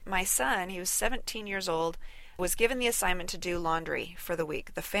my son, he was 17 years old, was given the assignment to do laundry for the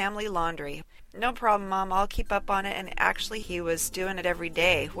week, the family laundry. No problem, Mom, I'll keep up on it. And actually, he was doing it every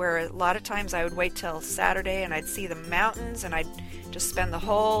day, where a lot of times I would wait till Saturday and I'd see the mountains and I'd just spend the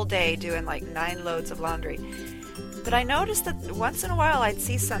whole day doing like 9 loads of laundry. But I noticed that once in a while I'd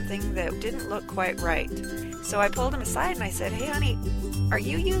see something that didn't look quite right. So I pulled him aside and I said, "Hey, honey, are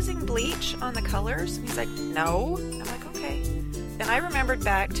you using bleach on the colors?" And he's like, "No." I'm like, "Okay." And I remembered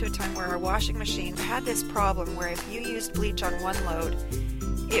back to a time where our washing machine had this problem where if you used bleach on one load,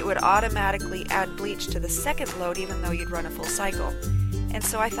 it would automatically add bleach to the second load even though you'd run a full cycle. And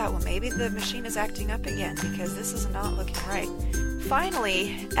so I thought, well, maybe the machine is acting up again because this is not looking right.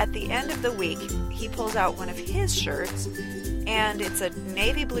 Finally, at the end of the week, he pulls out one of his shirts, and it's a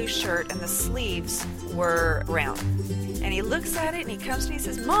navy blue shirt, and the sleeves were brown. And he looks at it, and he comes to me and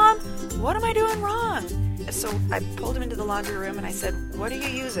says, "Mom, what am I doing wrong?" So I pulled him into the laundry room, and I said, "What are you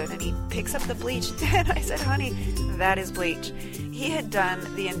using?" And he picks up the bleach, and I said, "Honey, that is bleach." He had done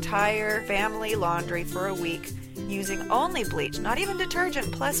the entire family laundry for a week using only bleach, not even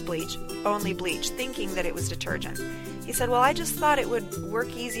detergent plus bleach, only bleach, thinking that it was detergent. He said, "Well, I just thought it would work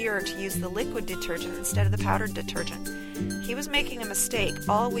easier to use the liquid detergent instead of the powdered detergent." He was making a mistake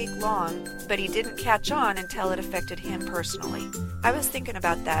all week long, but he didn't catch on until it affected him personally. I was thinking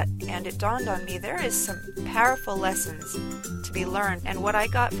about that, and it dawned on me there is some powerful lessons to be learned. And what I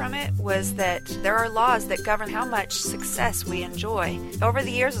got from it was that there are laws that govern how much success we enjoy. Over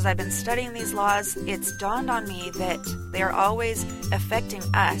the years, as I've been studying these laws, it's dawned on me that they are always affecting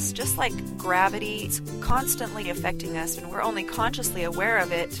us, just like gravity. It's constantly affecting us, and we're only consciously aware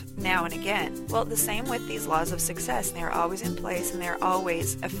of it now and again. Well, the same with these laws of success. They're always in place, and they're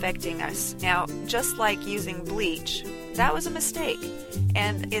always affecting us. Now, just like using bleach, that was a mistake.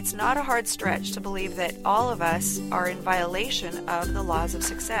 And it's not a hard stretch to believe that all of us are in violation of the laws of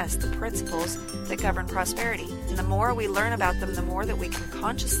success, the principles that govern prosperity. And the more we learn about them, the more that we can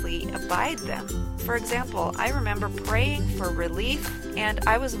consciously abide them. For example, I remember praying for relief, and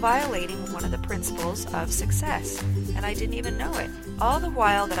I was violating one of the principles of success, and I didn't even know it. All the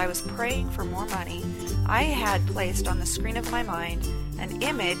while that I was praying for more money, I had placed on the screen of my mind an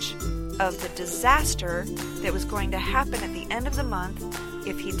image of the disaster that was going to happen at the end of the month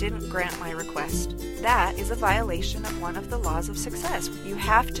if he didn't grant my request. That is a violation of one of the laws of success. You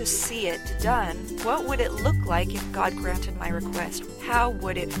have to see it done. What would it look like if God granted my request? How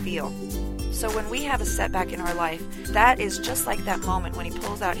would it feel? So when we have a setback in our life, that is just like that moment when he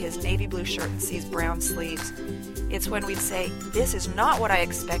pulls out his navy blue shirt and sees brown sleeves. It's when we'd say, "This is not what I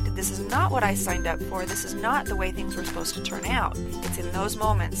expected. This is not what I signed up for. This is not the way things were supposed to turn out." It's in those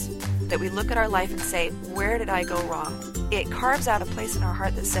moments that we look at our life and say, "Where did I go wrong?" It carves out a place in our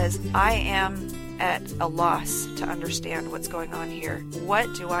heart that says, "I am at a loss to understand what's going on here.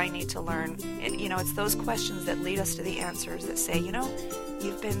 What do I need to learn?" And, it's those questions that lead us to the answers that say,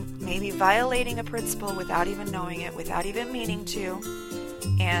 you've been maybe violating a principle without even knowing it, without even meaning to,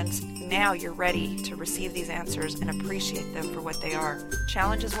 and now you're ready to receive these answers and appreciate them for what they are.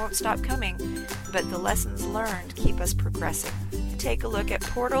 Challenges won't stop coming, but the lessons learned keep us progressing. Take a look at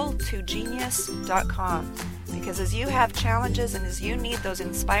portaltogenius.com. Because as you have challenges and as you need those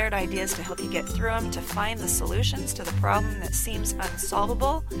inspired ideas to help you get through them, to find the solutions to the problem that seems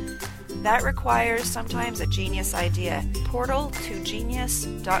unsolvable, that requires sometimes a genius idea.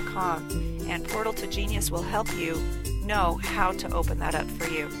 Portaltogenius.com. And Portal to Genius will help you know how to open that up for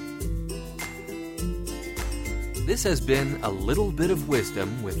you. This has been A Little Bit of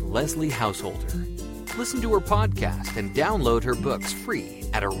Wisdom with Leslie Householder. Listen to her podcast and download her books free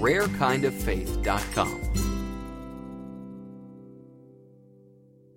at ARareKindOfFaith.com.